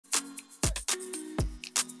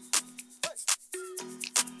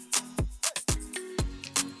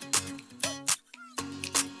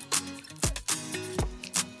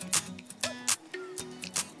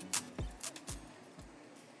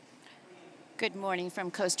Good morning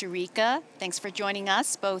from Costa Rica. Thanks for joining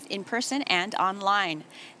us both in person and online.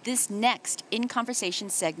 This next In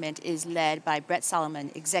Conversation segment is led by Brett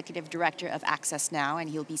Solomon, Executive Director of Access Now,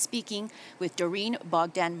 and he'll be speaking with Doreen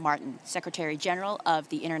Bogdan-Martin, Secretary General of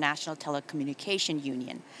the International Telecommunication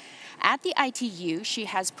Union. At the ITU, she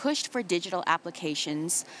has pushed for digital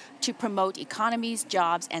applications to promote economies,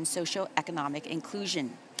 jobs, and socio-economic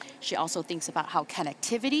inclusion. She also thinks about how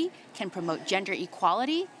connectivity can promote gender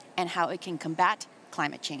equality and how it can combat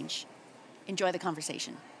climate change. Enjoy the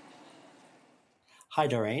conversation. Hi,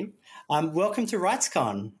 Doreen. Welcome to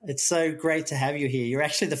RightsCon. It's so great to have you here. You're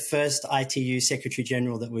actually the first ITU Secretary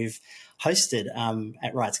General that we've hosted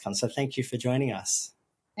at RightsCon, so thank you for joining us.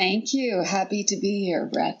 Thank you. Happy to be here,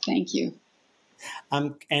 Brett. Thank you.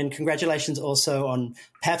 And congratulations also on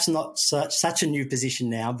perhaps not such a new position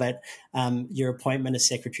now, but your appointment as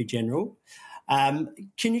Secretary General. Can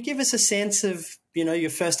you give us a sense of, your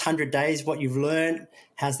first 100 days, what you've learned?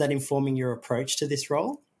 How's that informing your approach to this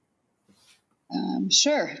role?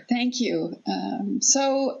 Sure. Thank you.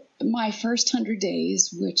 So my first 100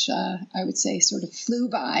 days, which I would say sort of flew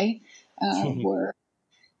by, were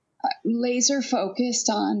laser focused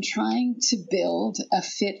on trying to build a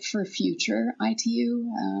fit for future ITU.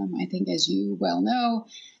 I think, as you well know,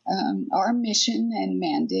 our mission and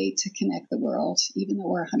mandate to connect the world, even though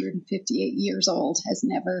we're 158 years old, has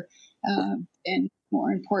never been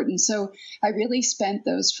more important. So I really spent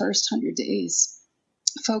those first 100 days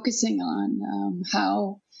focusing on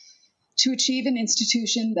how to achieve an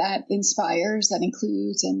institution that inspires, that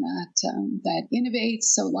includes, and that innovates.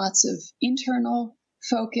 So lots of internal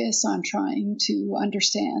focus on trying to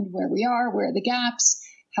understand where we are, where are the gaps,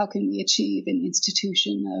 how can we achieve an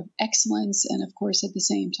institution of excellence, and of course at the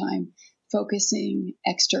same time focusing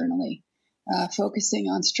externally, focusing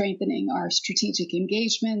on strengthening our strategic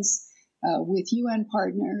engagements with UN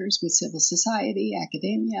partners, with civil society,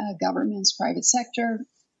 academia, governments, private sector,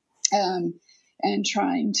 and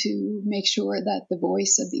trying to make sure that the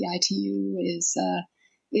voice of the ITU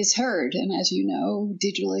is heard. And as you know,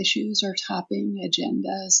 digital issues are topping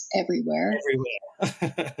agendas everywhere.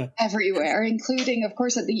 Everywhere, including, of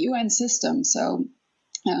course, at the UN system. So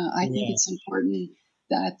I think it's important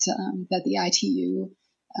that the ITU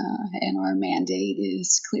and our mandate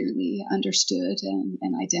is clearly understood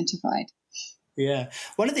and identified. Yeah.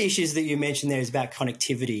 One of the issues that you mentioned there is about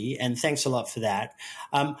connectivity, and thanks a lot for that.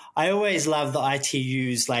 I always love the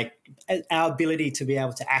ITU's, our ability to be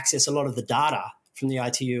able to access a lot of the data from the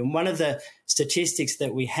ITU. And one of the statistics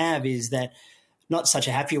that we have is that, not such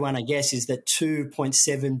a happy one, I guess, is that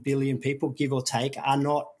 2.7 billion people, give or take, are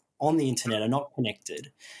not on the internet, are not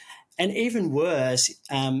connected. And even worse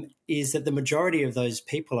is that the majority of those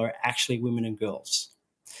people are actually women and girls.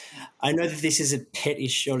 I know that this is a pet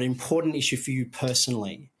issue, an important issue for you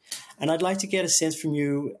personally, and I'd like to get a sense from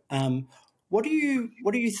you. What do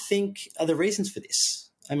you think are the reasons for this?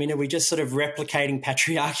 I mean, are we just sort of replicating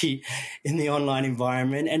patriarchy in the online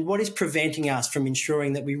environment? And what is preventing us from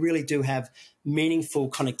ensuring that we really do have meaningful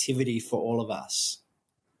connectivity for all of us?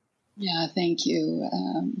 Yeah, thank you.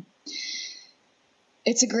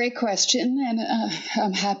 It's a great question, and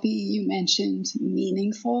I'm happy you mentioned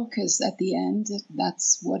meaningful, because at the end,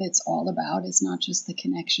 that's what it's all about. It's not just the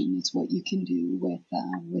connection; it's what you can do with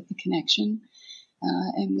the connection.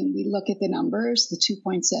 And when we look at the numbers, the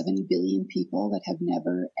 2.7 billion people that have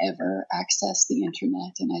never, ever accessed the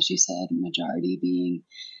internet, and as you said, a majority being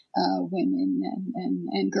women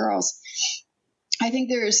and girls, I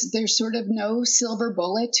think there's sort of no silver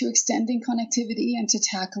bullet to extending connectivity and to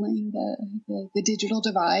tackling the digital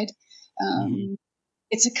divide.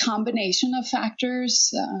 It's a combination of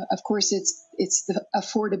factors. Of course, it's the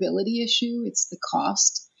affordability issue. It's the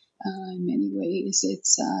cost. In many ways,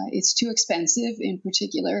 it's too expensive, in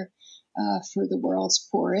particular for the world's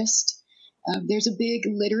poorest. There's a big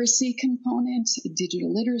literacy component,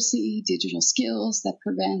 digital literacy, digital skills that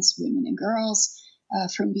prevents women and girls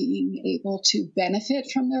from being able to benefit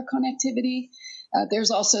from their connectivity.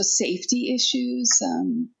 There's also safety issues,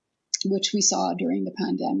 which we saw during the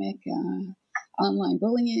pandemic. Online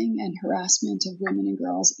bullying and harassment of women and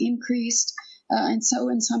girls increased. And so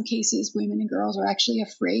in some cases, women and girls are actually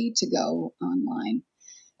afraid to go online.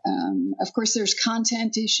 Of course, there's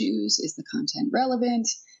content issues. Is the content relevant?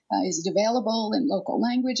 Is it available in local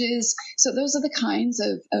languages? So those are the kinds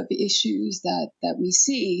of issues that we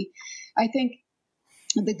see. I think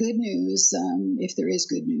the good news, if there is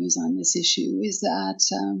good news on this issue, is that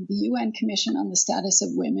the UN Commission on the Status of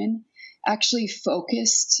Women actually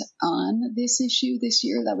focused on this issue this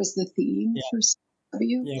year. That was the theme for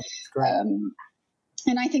CW. Yeah, great.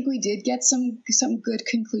 And I think we did get some good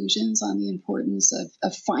conclusions on the importance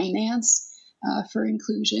of finance for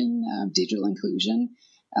inclusion, digital inclusion,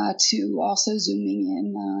 to also zooming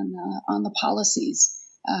in on the policies,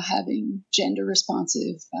 having gender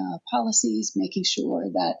responsive policies, making sure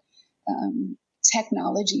that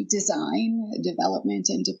technology design, development,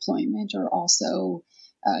 and deployment are also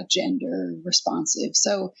gender responsive.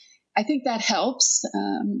 So I think that helps.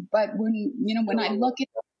 But when I look at,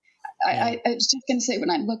 I was just going to say, when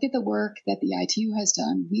I look at the work that the ITU has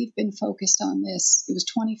done, we've been focused on this. It was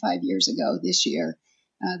 25 years ago this year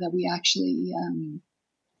that we actually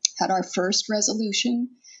had our first resolution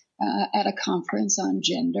at a conference on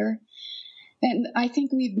gender. And I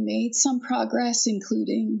think we've made some progress,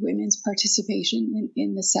 including women's participation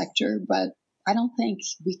in the sector, but I don't think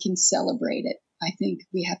we can celebrate it. I think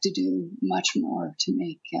we have to do much more to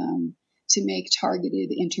make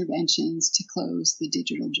targeted interventions to close the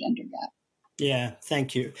digital gender gap. Yeah,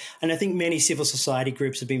 thank you. And I think many civil society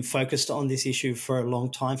groups have been focused on this issue for a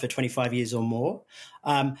long time, for 25 years or more.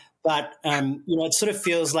 But it sort of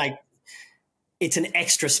feels like it's an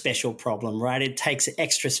extra special problem, right? It takes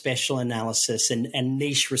extra special analysis and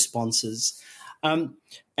niche responses. And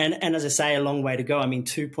as I say, a long way to go. I mean,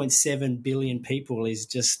 2.7 billion people is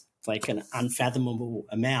just like an unfathomable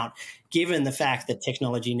amount, given the fact that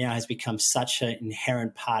technology now has become such an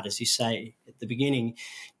inherent part, as you say at the beginning,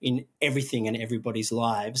 in everything and everybody's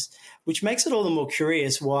lives, which makes it all the more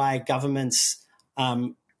curious why governments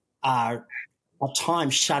are at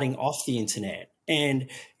times shutting off the internet.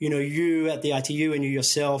 And, you at the ITU and you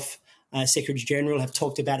yourself, Secretary General, have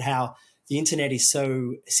talked about how the internet is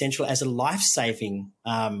so essential as a life-saving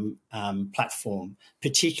platform,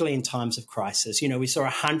 particularly in times of crisis. We saw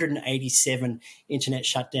 187 internet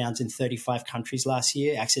shutdowns in 35 countries last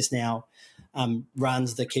year. Access Now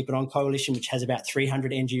runs the Keep It On Coalition, which has about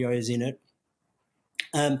 300 NGOs in it.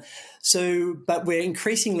 But we're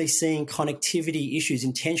increasingly seeing connectivity issues,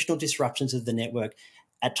 intentional disruptions of the network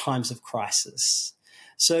at times of crisis.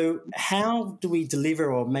 So how do we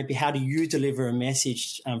deliver, or maybe how do you deliver a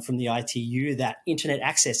message from the ITU that internet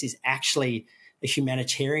access is actually a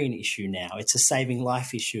humanitarian issue now? It's a saving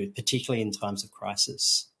life issue, particularly in times of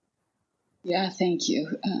crisis. Yeah, thank you.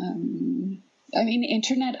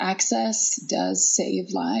 Internet access does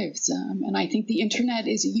save lives. And I think the internet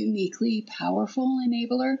is a uniquely powerful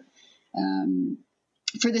enabler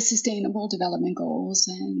for the Sustainable Development Goals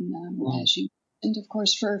and, as you mentioned, of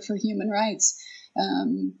course, for human rights.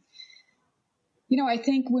 I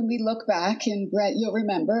think when we look back, and Brett, you'll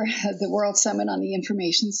remember the World Summit on the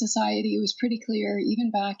Information Society, it was pretty clear,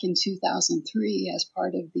 even back in 2003, as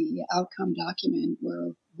part of the outcome document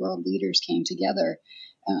where world leaders came together,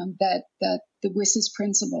 that the WSIS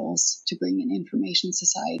principles to bring an information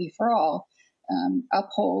society for all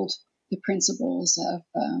uphold the principles of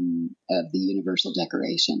the Universal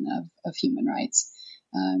Declaration of Human Rights.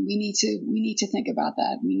 We need to think about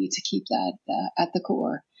that. We need to keep that at the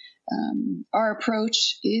core. Our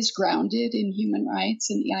approach is grounded in human rights,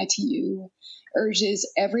 and the ITU urges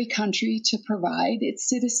every country to provide its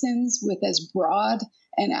citizens with as broad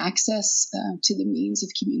an access to the means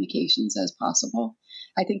of communications as possible.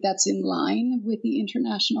 I think that's in line with the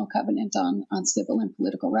International Covenant on Civil and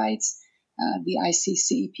Political Rights, the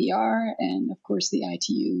ICCPR, and of course the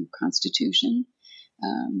ITU Constitution.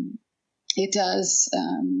 It does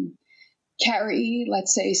carry,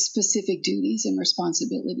 let's say, specific duties and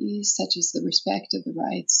responsibilities, such as the respect of the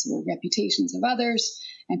rights or reputations of others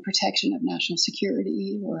and protection of national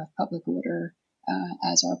security or of public order,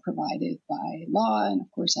 as are provided by law and, of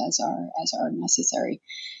course, as are necessary.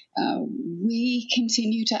 We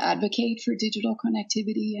continue to advocate for digital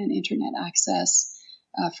connectivity and internet access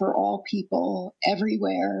for all people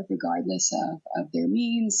everywhere, regardless of their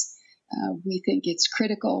means. We think it's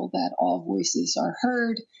critical that all voices are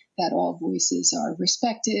heard, that all voices are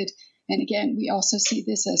respected. And again, we also see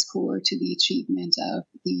this as core to the achievement of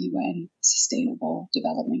the UN Sustainable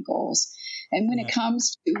Development Goals. And when it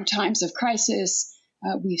comes to times of crisis,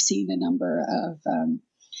 we've seen a number of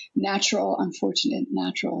unfortunate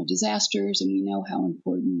natural disasters, and we know how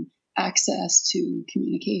important access to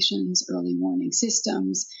communications, early warning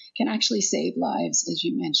systems can actually save lives, as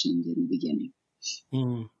you mentioned in the beginning.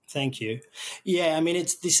 Thank you. Yeah,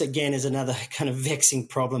 this again is another kind of vexing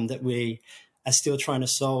problem that we are still trying to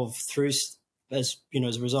solve through, as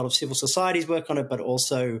a result of civil society's work on it, but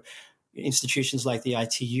also institutions like the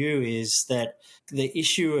ITU, is that the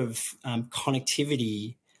issue of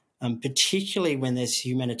connectivity, particularly when there's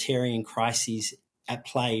humanitarian crises at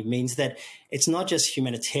play, means that it's not just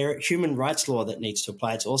human rights law that needs to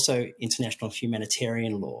apply, it's also international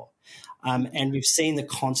humanitarian law. And we've seen the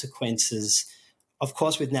consequences, of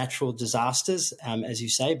course, with natural disasters, as you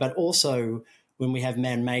say, but also when we have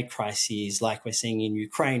man-made crises like we're seeing in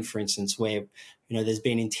Ukraine, for instance, where there's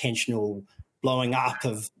been intentional blowing up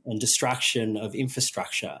and destruction of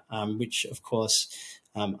infrastructure, which, of course,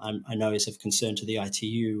 I know is of concern to the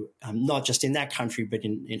ITU, not just in that country, but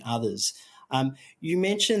in others. You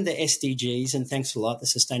mentioned the SDGs, and thanks a lot, the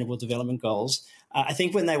Sustainable Development Goals. I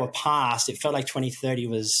think when they were passed, it felt like 2030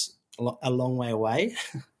 was a long way away.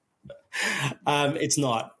 It's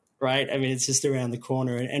not, right? I mean, it's just around the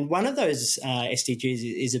corner. And one of those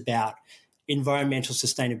SDGs is about environmental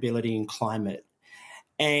sustainability and climate.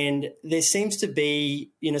 And there seems to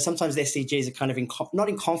be, sometimes the SDGs are kind of not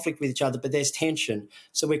in conflict with each other, but there's tension.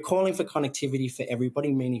 So we're calling for connectivity for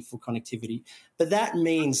everybody, meaningful connectivity. But that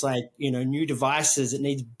means new devices, it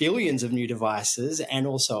needs billions of new devices, and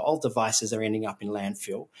also old devices are ending up in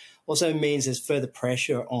landfill. Also means there's further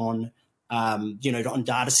pressure on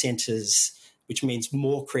data centers, which means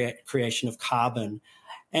more creation of carbon.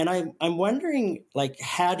 And I'm wondering,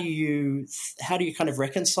 how do you kind of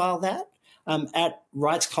reconcile that? At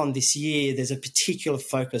RightsCon this year, there's a particular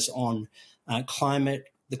focus on the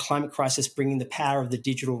climate crisis, bringing the power of the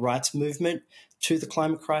digital rights movement to the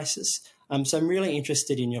climate crisis. So I'm really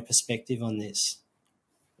interested in your perspective on this.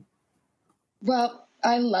 Well,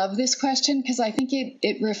 I love this question because I think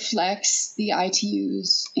it reflects the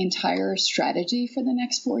ITU's entire strategy for the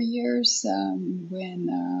next 4 years.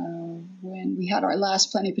 When we had our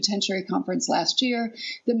last Plenipotentiary conference last year,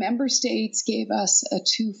 the member states gave us a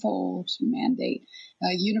twofold mandate: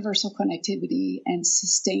 universal connectivity and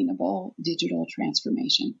sustainable digital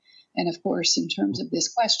transformation. And of course, in terms of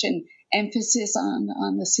this question, emphasis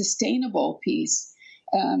on the sustainable piece.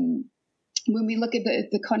 When we look at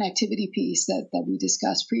the connectivity piece that we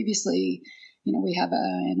discussed previously, we have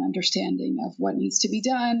an understanding of what needs to be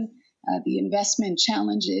done, the investment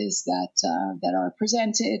challenges that are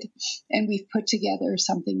presented, and we've put together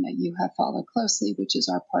something that you have followed closely, which is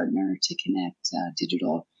our Partner to Connect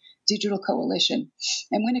digital coalition.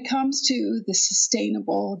 And when it comes to the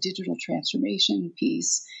sustainable digital transformation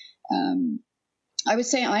piece, I would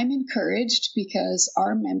say I'm encouraged because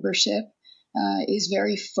our membership is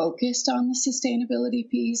very focused on the sustainability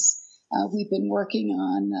piece. We've been working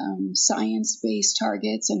on science-based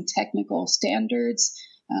targets and technical standards,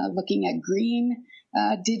 looking at green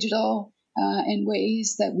digital and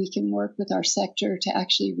ways that we can work with our sector to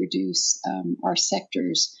actually reduce our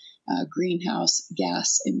sector's greenhouse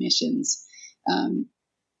gas emissions.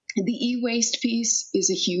 The e-waste piece is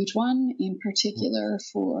a huge one, in particular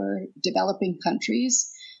for developing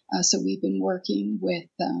countries. So we've been working with,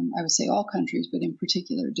 I would say all countries, but in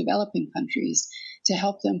particular developing countries, to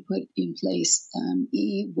help them put in place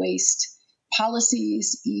e-waste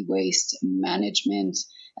policies, e-waste management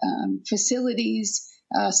facilities,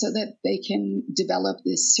 so that they can develop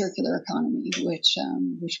this circular economy,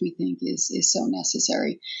 which we think is so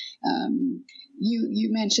necessary. You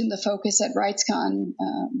mentioned the focus at RightsCon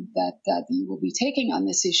that you will be taking on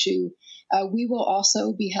this issue. We will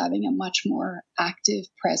also be having a much more active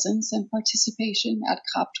presence and participation at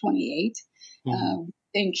COP28. I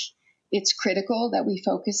think it's critical that we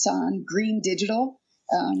focus on green digital.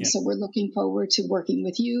 So we're looking forward to working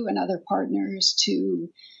with you and other partners to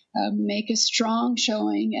make a strong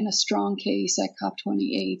showing and a strong case at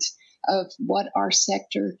COP28 of what our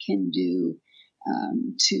sector can do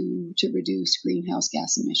to reduce greenhouse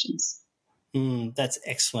gas emissions. That's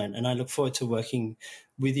excellent. And I look forward to working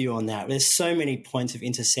with you on that. There's so many points of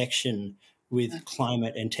intersection with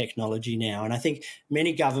climate and technology now. And I think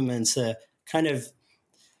many governments are kind of,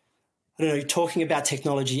 talking about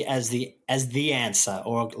technology as the answer,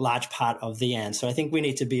 or a large part of the answer. I think we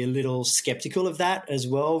need to be a little skeptical of that as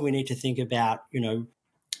well. We need to think about,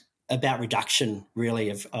 about reduction,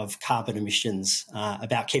 really, of carbon emissions,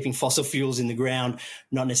 about keeping fossil fuels in the ground,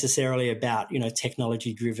 not necessarily about,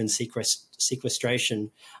 technology-driven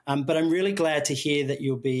sequestration. But I'm really glad to hear that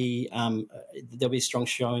there'll be a strong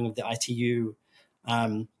showing of the ITU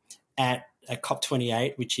at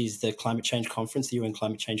COP28, which is the climate change conference, the UN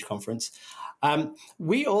climate change conference.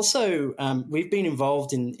 We also we've been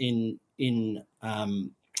involved in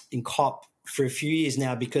COP for a few years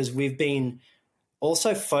now, because we've been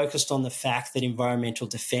also focused on the fact that environmental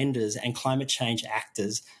defenders and climate change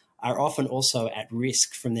actors are often also at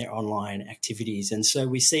risk from their online activities. And so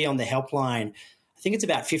we see on the helpline, I think it's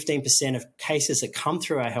about 15% of cases that come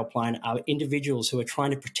through our helpline are individuals who are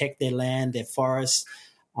trying to protect their land, their forests,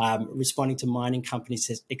 responding to mining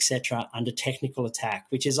companies, etc., under technical attack,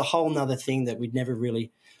 which is a whole nother thing that we'd never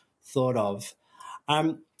really thought of.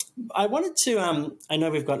 I wanted to, I know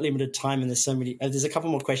we've got limited time and there's a couple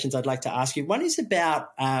more questions I'd like to ask you. One is about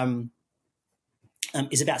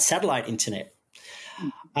satellite internet.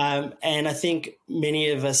 And I think many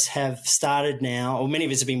of us have started now, or many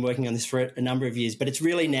of us have been working on this for a number of years, but it's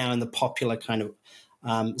really now in the popular kind of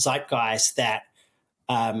zeitgeist that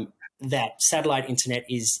that satellite internet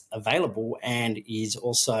is available and is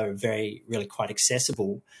also really quite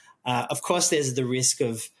accessible. Of course, there's the risk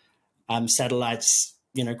of satellites,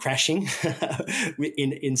 crashing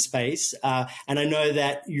in space. And I know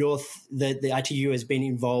that the ITU has been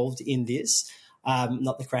involved in this.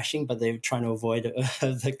 Not the crashing, but they're trying to avoid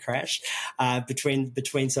the crash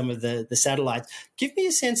between some of the satellites. Give me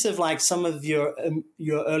a sense of like some of your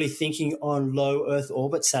early thinking on low Earth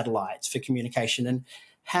orbit satellites for communication and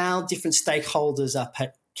how different stakeholders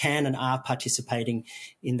can and are participating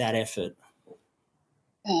in that effort.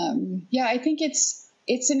 I think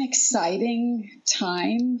it's an exciting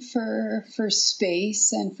time for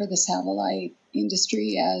space and for the satellite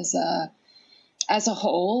industry as a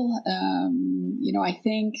whole. I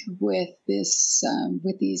think with this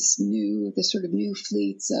the sort of new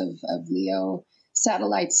fleets of LEO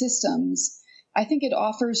satellite systems, I think it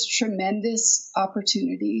offers tremendous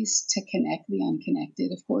opportunities to connect the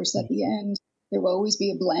unconnected. Of course, at the end, there will always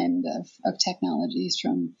be a blend of technologies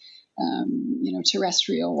from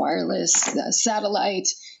terrestrial, wireless, satellite.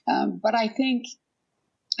 But I think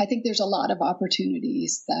there's a lot of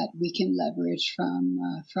opportunities that we can leverage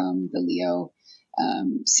from the LEO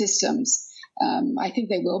systems. I think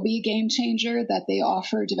they will be a game changer, that they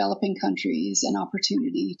offer developing countries an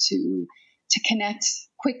opportunity to connect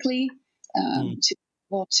quickly, to be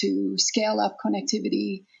able to scale up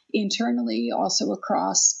connectivity internally, also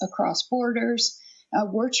across borders.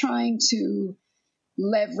 We're trying to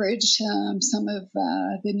leverage some of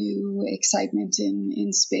the new excitement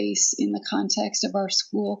in space in the context of our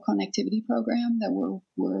school connectivity program that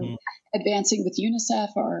we're advancing with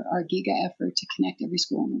UNICEF, our GIGA effort to connect every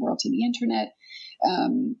school in the world to the internet.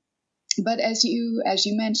 But as you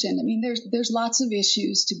mentioned, I mean, there's lots of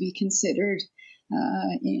issues to be considered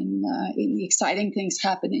in the exciting things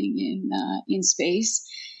happening in space.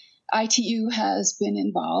 ITU has been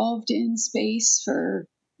involved in space for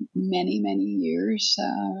many years,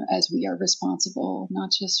 as we are responsible not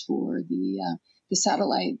just for the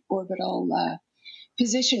satellite orbital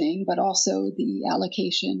positioning, but also the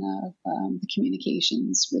allocation of the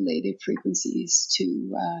communications related frequencies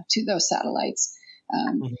to those satellites.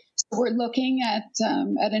 So we're looking at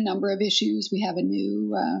a number of issues. We have a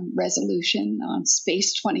new resolution on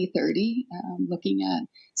Space 2030, looking at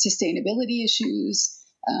sustainability issues.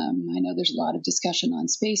 I know there's a lot of discussion on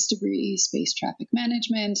space debris, space traffic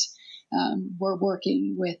management. We're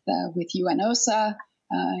working with UNOSA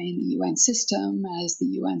in the UN system, as the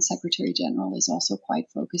UN Secretary General is also quite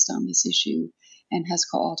focused on this issue and has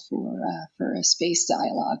called for a space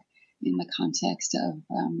dialogue in the context of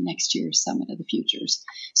next year's Summit of the Futures.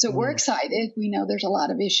 So we're excited. We know there's a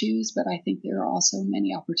lot of issues, but I think there are also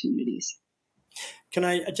many opportunities. Can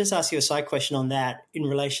I just ask you a side question on that in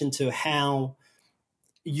relation to how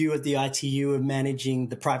you at the ITU are managing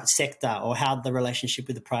the private sector, or how the relationship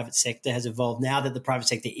with the private sector has evolved now that the private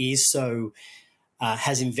sector is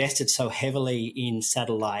has invested so heavily in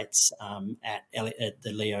satellites at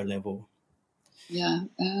the LEO level? Yeah.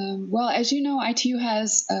 Well, as you know, ITU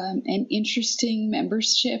has an interesting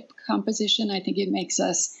membership composition. I think it makes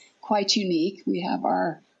us quite unique. We have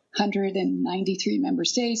our 193 member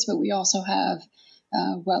states, but we also have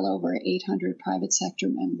well over 800 private sector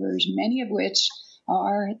members, many of which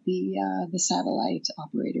are the satellite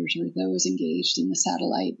operators, or those engaged in the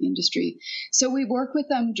satellite industry. So we work with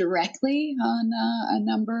them directly on a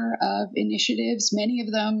number of initiatives. Many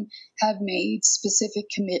of them have made specific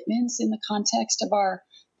commitments in the context of our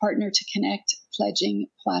Partner to Connect pledging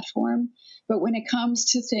platform. But when it comes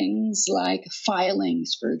to things like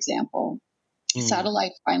filings, for example,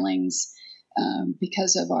 satellite filings,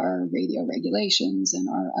 because of our radio regulations and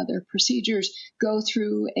our other procedures, go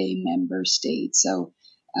through a member state. So,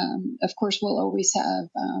 of course, we'll always have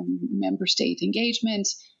member state engagement,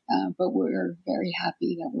 but we're very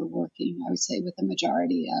happy that we're working, I would say, with the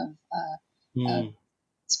majority of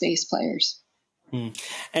space players.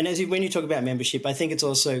 And when you talk about membership, I think it's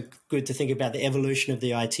also good to think about the evolution of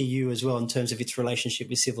the ITU as well in terms of its relationship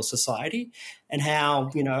with civil society, and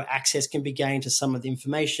how, access can be gained to some of the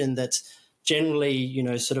information that's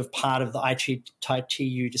generally, sort of part of the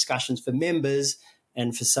ITU discussions for members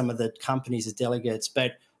and for some of the companies as delegates,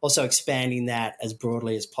 but also expanding that as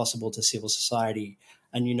broadly as possible to civil society.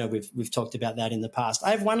 And, we've talked about that in the past. I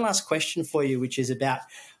have one last question for you, which is about,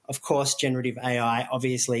 of course, generative AI,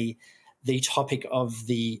 obviously the topic of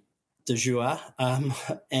the du jour.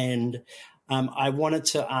 And I wanted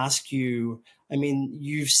to ask you, I mean,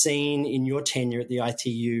 you've seen in your tenure at the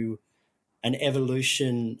ITU an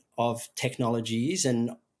evolution of technologies,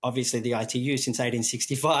 and obviously the ITU since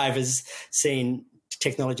 1865 has seen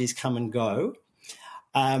technologies come and go.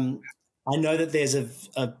 I know that there's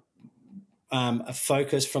a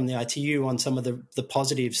focus from the ITU on some of the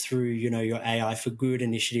positives through, your AI for Good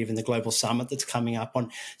initiative and the global summit that's coming up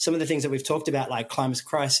on some of the things that we've talked about, like climate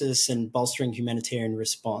crisis and bolstering humanitarian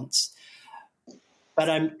response.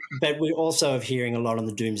 But we're also hearing a lot on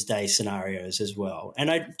the doomsday scenarios as well. And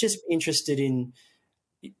I'm just interested in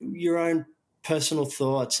your own personal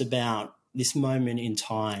thoughts about this moment in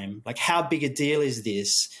time. Like, how big a deal is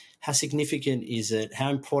this? How significant is it? How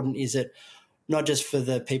important is it, not just for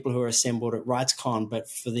the people who are assembled at RightsCon, but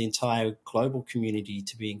for the entire global community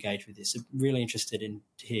to be engaged with this? I'm really interested in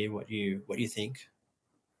to hear what you think.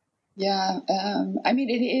 Yeah, I mean,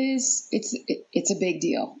 it's a big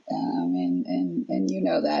deal, and you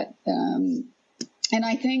know that, and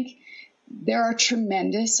I think there are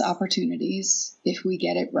tremendous opportunities if we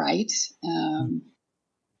get it right,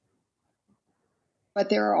 but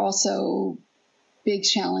there are also big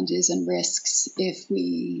challenges and risks if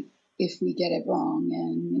we get it wrong.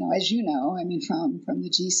 And as you know, I mean, from the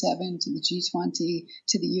G7 to the G20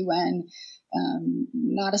 to the UN,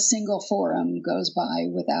 not a single forum goes by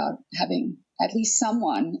without having at least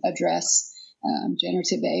someone address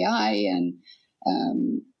generative AI and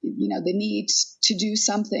the need to do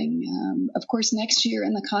something. Of course, next year,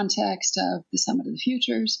 in the context of the Summit of the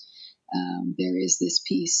Futures, there is this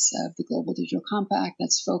piece of the Global Digital Compact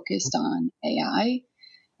that's focused on AI.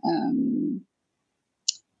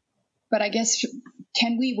 But I guess,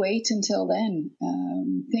 can we wait until then?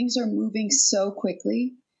 Things are moving so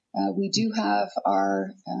quickly. We do have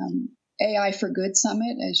our AI for Good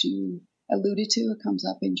Summit, as you alluded to. It comes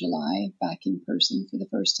up in July, back in person for the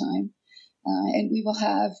first time. And we will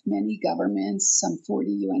have many governments, some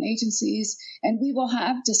 40 UN agencies, and we will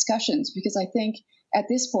have discussions, because I think at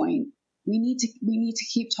this point, we need to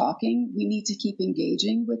keep talking. We need to keep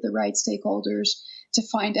engaging with the right stakeholders to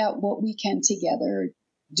find out what we can together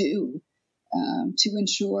do to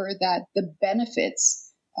ensure that the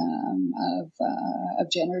benefits of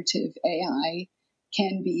generative AI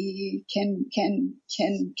can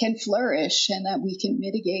flourish, and that we can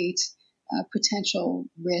mitigate potential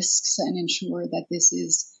risks and ensure that this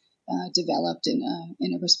is developed in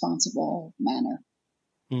a responsible manner.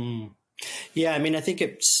 Mm. Yeah, I mean, I think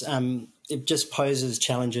it just poses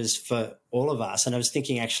challenges for all of us. And I was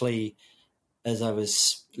thinking, actually, as I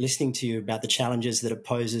was listening to you, about the challenges that it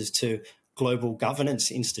poses to global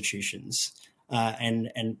governance institutions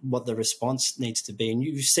and what the response needs to be. And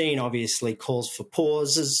you've seen, obviously, calls for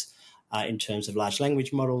pauses in terms of large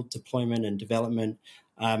language model deployment and development.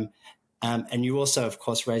 And you also, of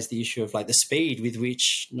course, raised the issue of the speed with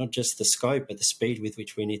which, not just the scope, but the speed with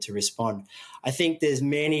which we need to respond. I think there's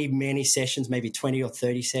many, many sessions, maybe 20 or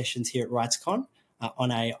 30 sessions here at RightsCon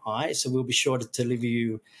on AI. So we'll be sure to deliver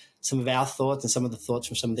you some of our thoughts and some of the thoughts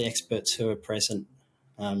from some of the experts who are present,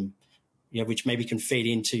 which maybe can feed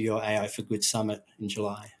into your AI for Good Summit in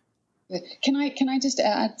July. Can I just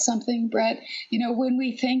add something, Brett? When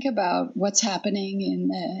we think about what's happening in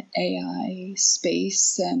the AI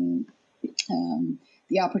space and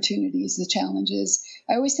the opportunities, the challenges,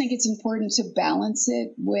 I always think it's important to balance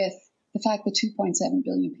it with the fact that 2.7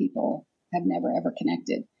 billion people have never ever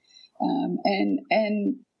connected, and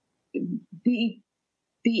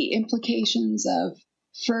the implications of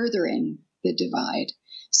furthering the divide.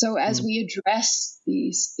 So as we address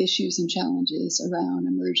these issues and challenges around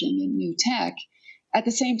emerging and new tech, at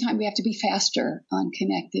the same time, we have to be faster on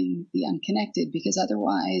connecting the unconnected, because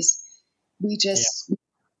otherwise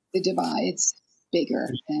the divide's bigger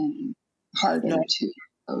and harder to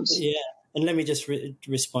close. Yeah, and let me just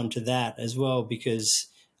respond to that as well, because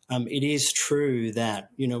it is true that,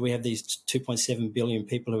 we have these 2.7 billion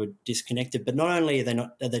people who are disconnected, but not only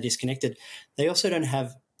are they disconnected, they also don't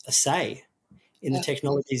have a say in the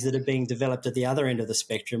technologies that are being developed at the other end of the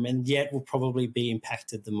spectrum, and yet will probably be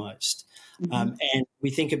impacted the most. And we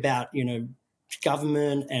think about,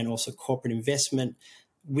 government and also corporate investment.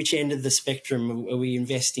 Which end of the spectrum are we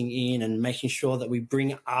investing in, and making sure that we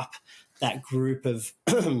bring up that group of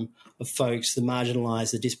of folks, the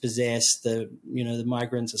marginalised, the dispossessed, the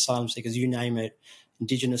migrants, asylum seekers, you name it,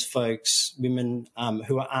 Indigenous folks, women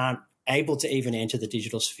who aren't able to even enter the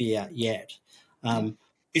digital sphere yet.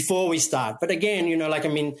 Before we start. But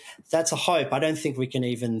again, that's a hope. I don't think we can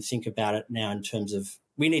even think about it now in terms of,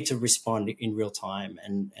 we need to respond in real time.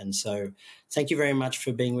 And so thank you very much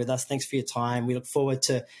for being with us. Thanks for your time. We look forward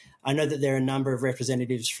to, I know that there are a number of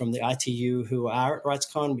representatives from the ITU who are at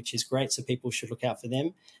RightsCon, which is great. So people should look out for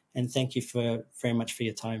them. And thank you very much for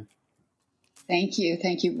your time.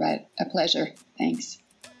 Thank you, Brett. A pleasure. Thanks.